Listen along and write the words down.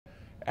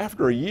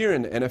After a year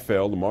in the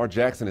NFL, Lamar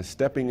Jackson is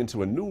stepping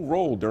into a new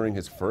role during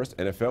his first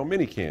NFL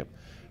minicamp.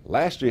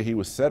 Last year, he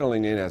was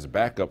settling in as a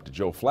backup to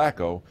Joe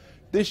Flacco.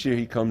 This year,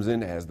 he comes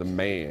in as the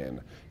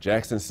man.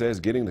 Jackson says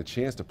getting the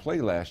chance to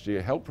play last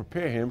year helped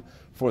prepare him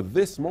for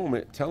this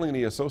moment, telling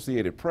the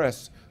Associated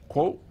Press,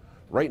 quote,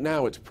 "Right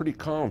now, it's pretty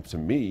calm to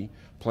me.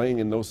 Playing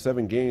in those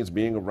 7 games,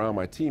 being around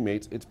my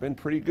teammates, it's been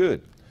pretty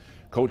good."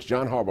 Coach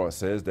John Harbaugh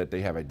says that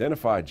they have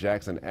identified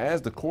Jackson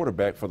as the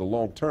quarterback for the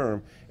long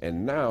term,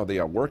 and now they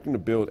are working to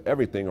build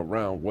everything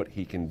around what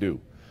he can do.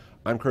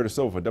 I'm Curtis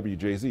Silva,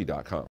 WJZ.com.